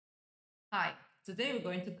Hi, today we're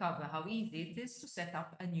going to cover how easy it is to set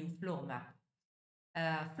up a new floor map.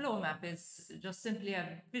 A floor map is just simply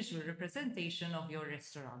a visual representation of your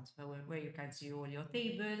restaurant, where you can see all your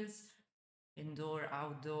tables, indoor,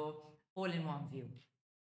 outdoor, all in one view.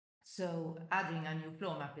 So adding a new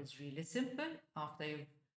floor map is really simple. After you've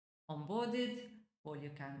onboarded, all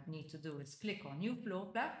you can need to do is click on New Floor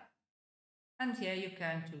Map, and here you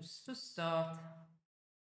can choose to start.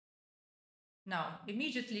 Now,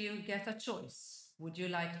 immediately you get a choice. Would you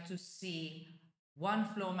like to see one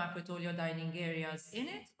floor map with all your dining areas in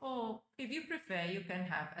it? Or if you prefer, you can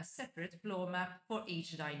have a separate floor map for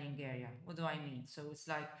each dining area. What do I mean? So it's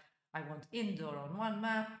like I want indoor on one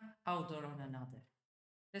map, outdoor on another.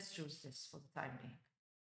 Let's choose this for the time being.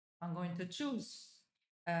 I'm going to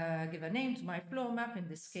give a name to my floor map. In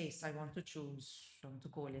this case, I want to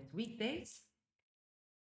call it weekdays.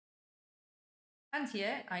 And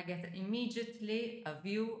here I get immediately a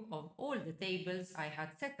view of all the tables I had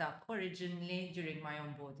set up originally during my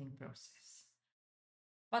onboarding process.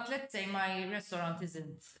 But let's say my restaurant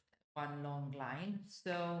isn't one long line,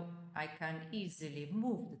 so I can easily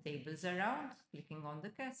move the tables around, clicking on the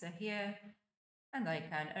cursor here, and I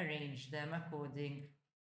can arrange them according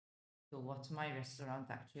to what my restaurant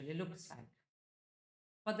actually looks like.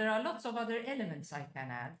 But there are lots of other elements I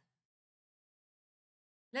can add.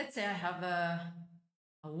 Let's say I have a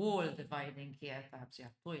wall dividing here, perhaps you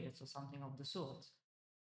have toilets or something of the sort.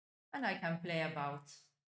 And I can play about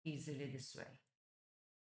easily this way.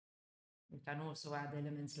 You can also add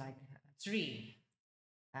elements like a tree.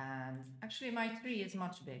 And actually my tree is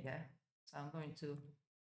much bigger, so I'm going to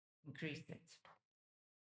increase it.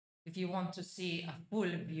 If you want to see a full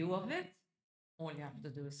view of it, all you have to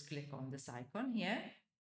do is click on this icon here.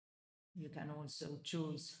 You can also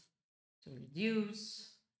choose to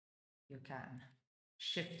reduce. You can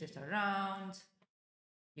shift it around.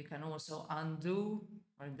 You can also undo,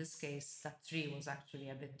 or in this case, that tree was actually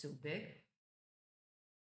a bit too big.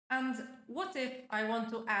 And what if I want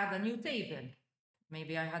to add a new table?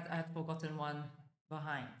 Maybe I had forgotten one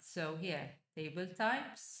behind. So here, table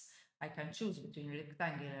types. I can choose between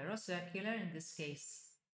rectangular or circular. In this case,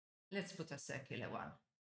 let's put a circular one.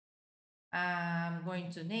 I'm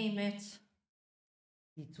going to name it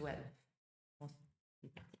D12.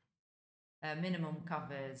 Minimum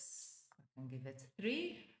covers, I can give it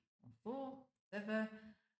 3 or 4, whatever.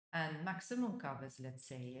 And maximum covers, let's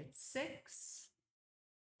say it's 6.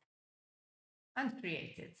 And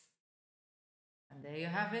create it. And there you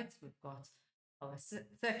have it. We've got our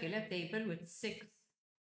circular table with 6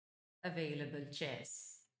 available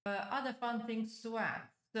chairs. Other fun things to add.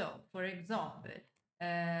 So, for example,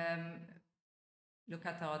 look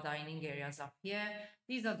at our dining areas up here.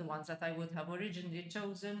 These are the ones that I would have originally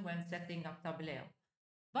chosen when setting up Tableo.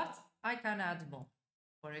 But I can add more.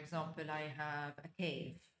 For example, I have a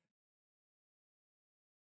cave.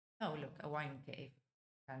 Oh, look, a wine cave.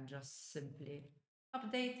 I can just simply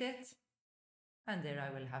update it. And there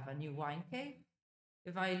I will have a new wine cave.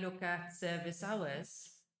 If I look at service hours,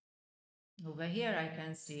 over here I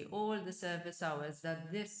can see all the service hours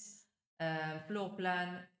that this floor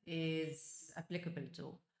plan is applicable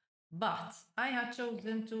to. But I had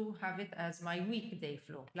chosen to have it as my weekday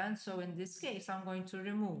floor plan. So in this case, I'm going to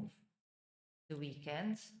remove the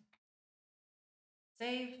weekends.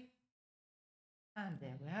 Save. And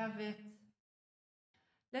there we have it.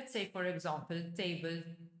 Let's say, for example, table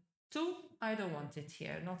 2, I don't want it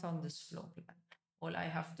here, not on this floor plan. All I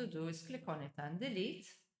have to do is click on it and delete.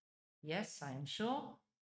 Yes, I am sure.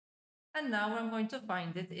 And now I'm going to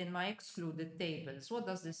find it in my excluded tables. What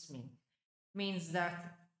does this mean? Means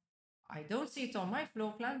that I don't see it on my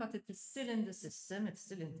floor plan, but it is still in the system. It's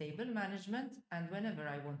still in table management. And whenever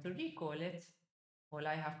I want to recall it, all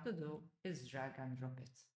I have to do is drag and drop it.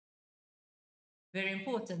 Very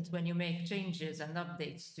important when you make changes and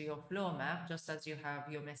updates to your floor map, just as you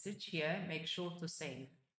have your message here, make sure to save.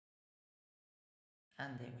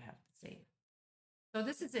 And there we have to save. So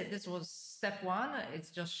this is it. This was step 1.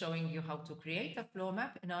 It's just showing you how to create a floor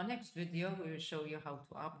map. In our next video, we will show you how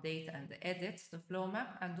to update and edit the floor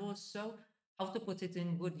map, and also how to put it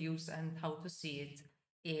in good use and how to see it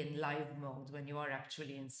in live mode when you are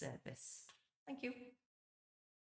actually in service. Thank you.